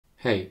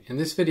Hey, in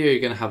this video you're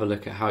going to have a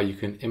look at how you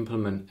can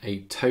implement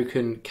a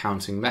token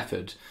counting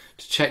method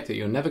to check that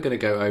you're never going to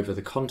go over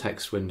the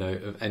context window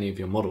of any of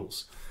your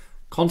models.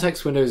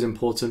 Context window is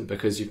important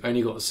because you've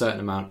only got a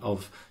certain amount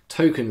of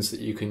tokens that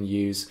you can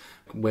use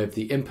with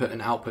the input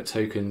and output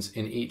tokens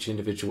in each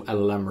individual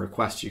LLM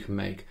request you can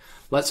make.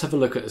 Let's have a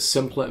look at a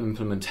simpler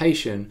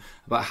implementation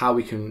about how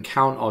we can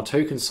count our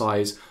token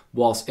size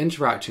whilst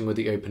interacting with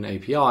the Open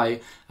API,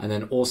 and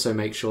then also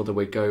make sure that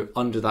we go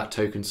under that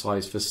token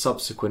size for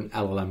subsequent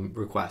LLM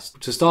requests.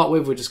 To start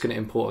with, we're just going to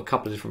import a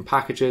couple of different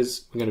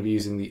packages. We're going to be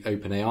using the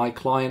OpenAI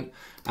client,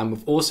 and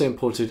we've also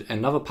imported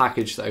another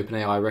package that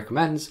OpenAI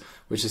recommends,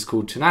 which is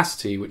called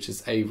Tenacity, which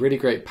is a really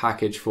great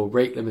package for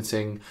rate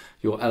limiting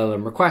your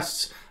LLM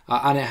requests.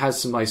 And it has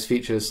some nice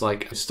features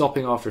like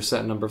stopping after a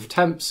certain number of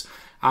attempts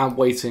and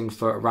waiting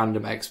for a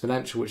random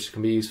exponential, which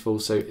can be useful.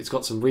 So it's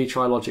got some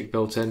retry logic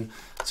built in.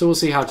 So we'll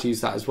see how to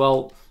use that as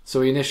well.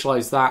 So we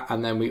initialize that,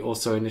 and then we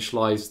also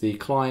initialize the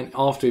client.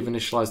 After we've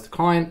initialized the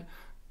client,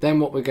 then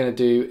what we're going to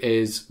do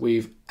is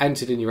we've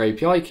entered in your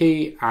API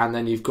key, and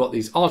then you've got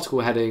these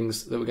article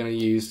headings that we're going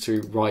to use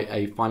to write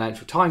a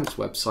Financial Times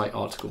website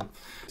article.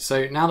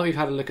 So now that we've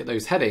had a look at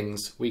those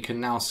headings, we can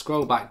now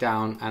scroll back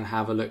down and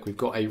have a look. We've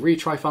got a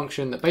retry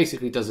function that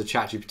basically does a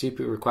ChatGPT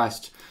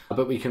request,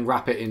 but we can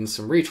wrap it in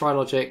some retry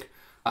logic.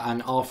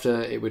 And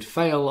after it would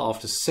fail,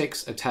 after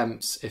 6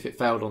 attempts, if it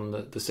failed on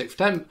the 6th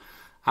attempt,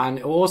 and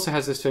it also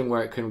has this thing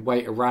where it can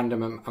wait a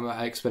random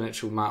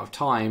exponential amount of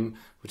time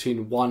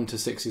between 1 to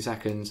 60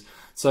 seconds.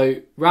 So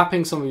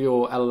wrapping some of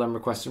your LLM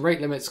requests and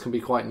rate limits can be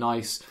quite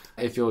nice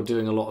if you're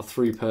doing a lot of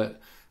throughput.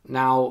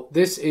 Now,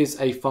 this is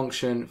a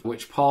function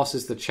which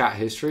passes the chat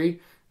history,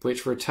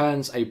 which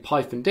returns a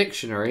Python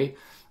dictionary.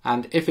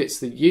 And if it's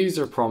the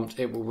user prompt,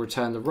 it will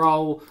return the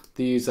role,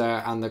 the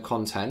user, and the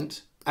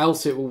content.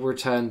 Else it will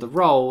return the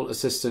role,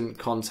 assistant,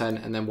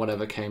 content, and then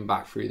whatever came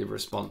back through the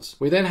response.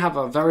 We then have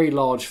a very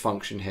large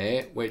function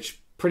here, which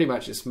pretty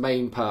much its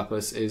main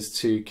purpose is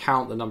to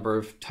count the number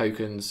of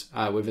tokens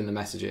within the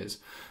messages.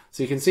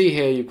 So you can see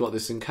here you've got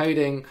this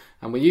encoding,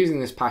 and we're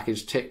using this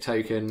package tick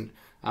token,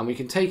 and we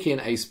can take in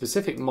a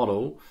specific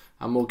model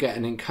and we'll get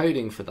an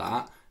encoding for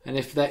that. And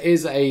if there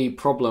is a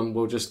problem,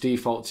 we'll just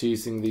default to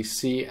using the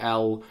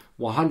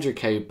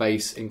CL100K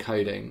base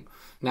encoding.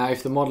 Now,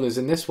 if the model is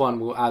in this one,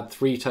 we'll add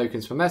 3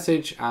 tokens per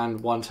message and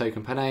 1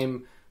 token per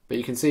name. But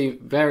you can see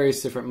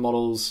various different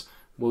models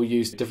will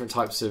use different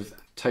types of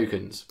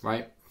tokens,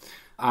 right?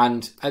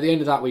 And at the end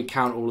of that, we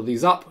count all of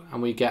these up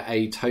and we get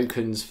a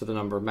tokens for the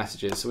number of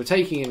messages. So we're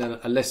taking in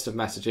a list of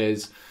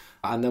messages,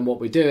 and then what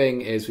we're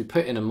doing is we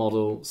put in a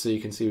model. So you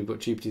can see we've got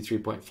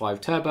GPT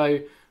 3.5 Turbo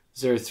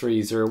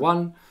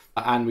 0301,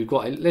 and we've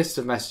got a list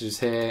of messages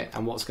here.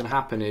 And what's going to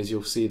happen is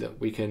you'll see that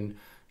we can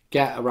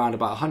get around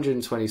about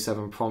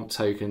 127 prompt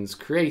tokens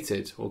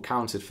created or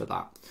counted for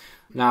that.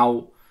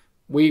 Now,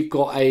 we've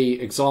got an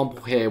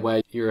example here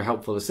where you're a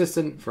helpful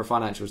assistant for a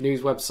financial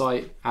news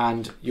website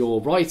and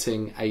you're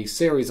writing a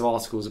series of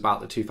articles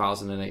about the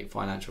 2008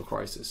 financial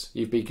crisis.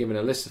 You've been given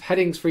a list of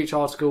headings for each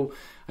article,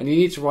 and you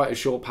need to write a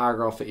short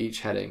paragraph for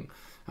each heading.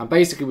 And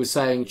basically we're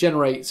saying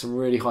generate some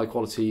really high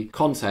quality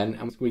content,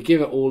 and we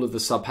give it all of the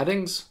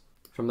subheadings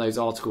from those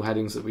article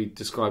headings that we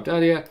described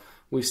earlier.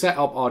 We set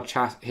up our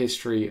chat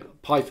history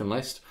Python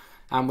list,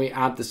 and we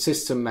add the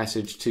system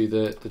message to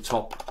the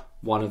top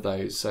one of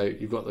those. So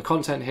you've got the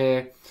content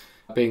here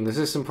being the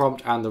system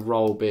prompt and the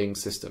role being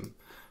system.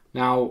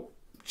 Now,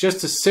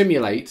 just to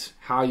simulate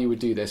how you would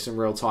do this in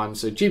real time.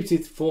 So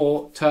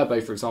GPT-4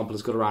 Turbo, for example,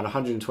 has got around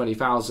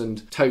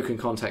 120,000 token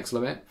context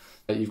limit.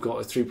 You've got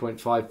a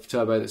 3.5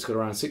 Turbo that's got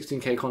around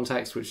 16K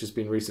context, which has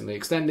been recently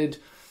extended.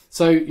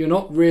 So you're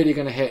not really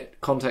going to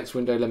hit context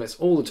window limits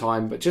all the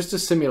time, but just to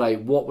simulate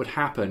what would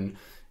happen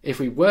if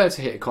we were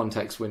to hit a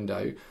context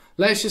window,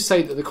 let's just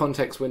say that the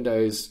context window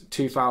is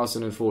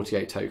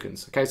 2048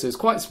 tokens. Okay, so it's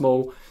quite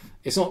small.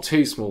 It's not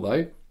too small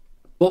though.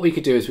 What we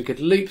could do is we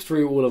could loop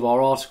through all of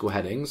our article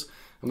headings,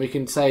 and we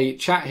can say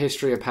chat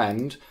history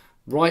append,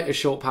 write a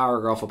short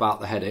paragraph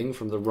about the heading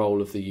from the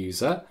role of the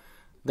user.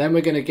 Then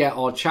we're going to get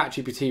our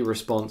ChatGPT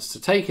response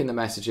to take in the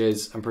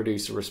messages and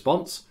produce a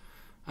response.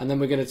 And then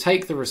we're going to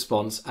take the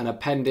response and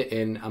append it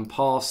in and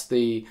pass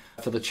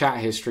for the chat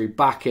history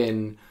back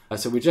in.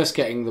 So we're just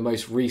getting the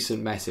most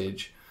recent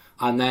message.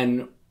 And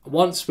then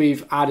once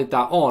we've added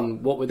that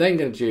on, what we're then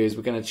going to do is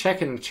we're going to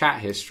check in the chat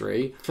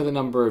history for the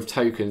number of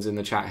tokens in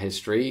the chat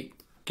history,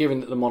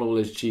 given that the model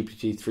is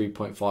GPT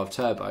 3.5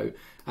 Turbo.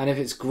 And if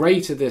it's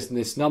greater than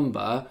this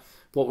number,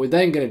 what we're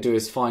then going to do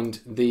is find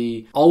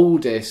the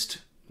oldest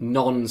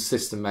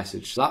non-system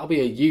message. So that'll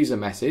be a user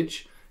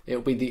message.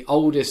 It'll be the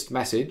oldest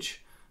message.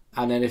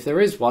 And then if there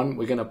is one,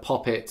 we're going to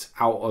pop it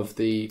out of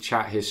the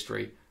chat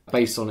history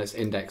based on its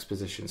index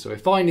position. So we're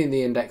finding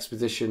the index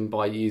position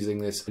by using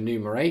this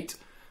enumerate,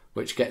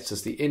 which gets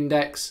us the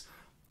index.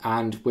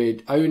 And we're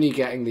only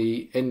getting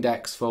the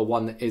index for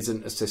one that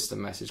isn't a system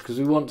message because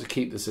we want to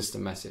keep the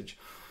system message.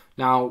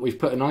 Now we've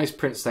put a nice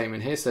print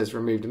statement here, says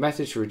remove the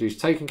message to reduce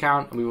token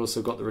count, and we've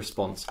also got the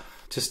response.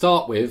 To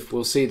start with,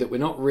 we'll see that we're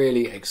not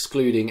really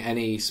excluding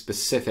any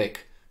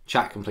specific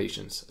chat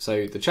completions.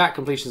 So the chat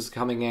completions are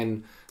coming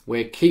in,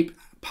 we keep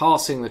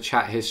passing the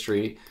chat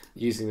history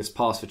using this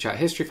pass for chat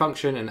history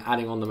function and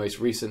adding on the most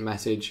recent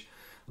message,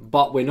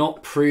 but we're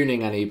not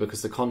pruning any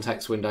because the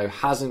context window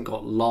hasn't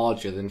got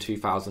larger than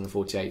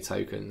 2048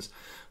 tokens.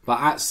 But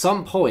at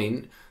some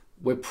point,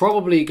 we're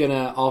probably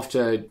gonna,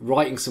 after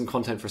writing some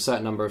content for a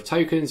certain number of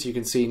tokens, you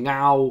can see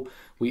now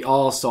we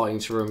are starting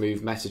to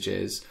remove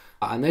messages.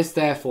 And this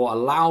therefore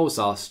allows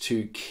us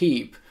to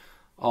keep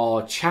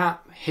our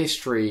chat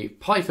history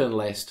Python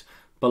list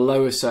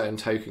below a certain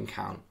token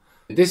count.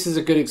 This is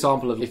a good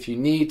example of if you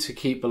need to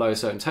keep below a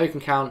certain token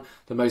count,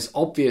 the most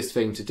obvious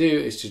thing to do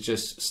is to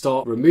just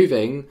start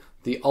removing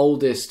the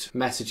oldest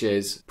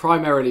messages,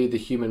 primarily the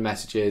human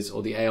messages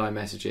or the AI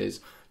messages.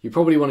 You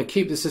probably want to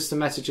keep the system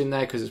message in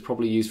there because it's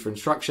probably used for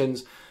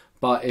instructions.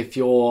 But if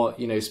you're,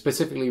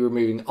 specifically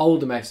removing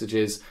older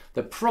messages,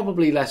 they're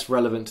probably less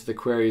relevant to the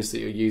queries that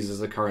your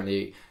users are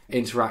currently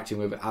interacting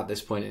with at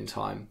this point in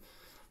time.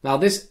 Now,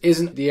 this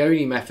isn't the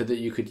only method that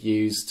you could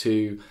use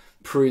to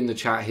prune the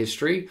chat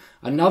history.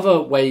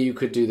 Another way you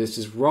could do this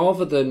is,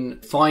 rather than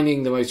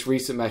finding the most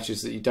recent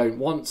message that you don't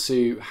want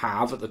to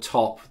have at the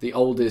top, the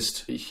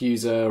oldest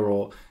user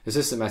or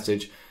assistant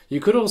message, you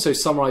could also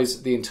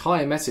summarize the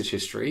entire message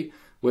history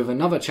with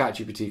another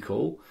ChatGPT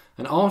call.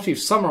 And after you've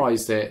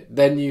summarized it,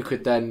 then you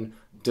could then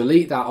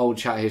delete that old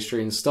chat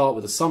history and start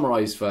with a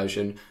summarized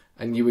version.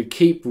 And you would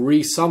keep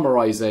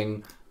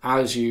re-summarizing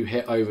as you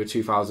hit over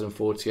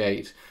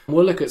 2048. And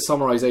we'll look at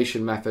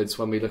summarization methods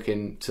when we look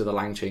into the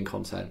LangChain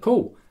content.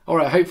 Cool. All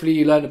right, hopefully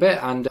you learned a bit,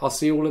 and I'll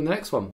see you all in the next one.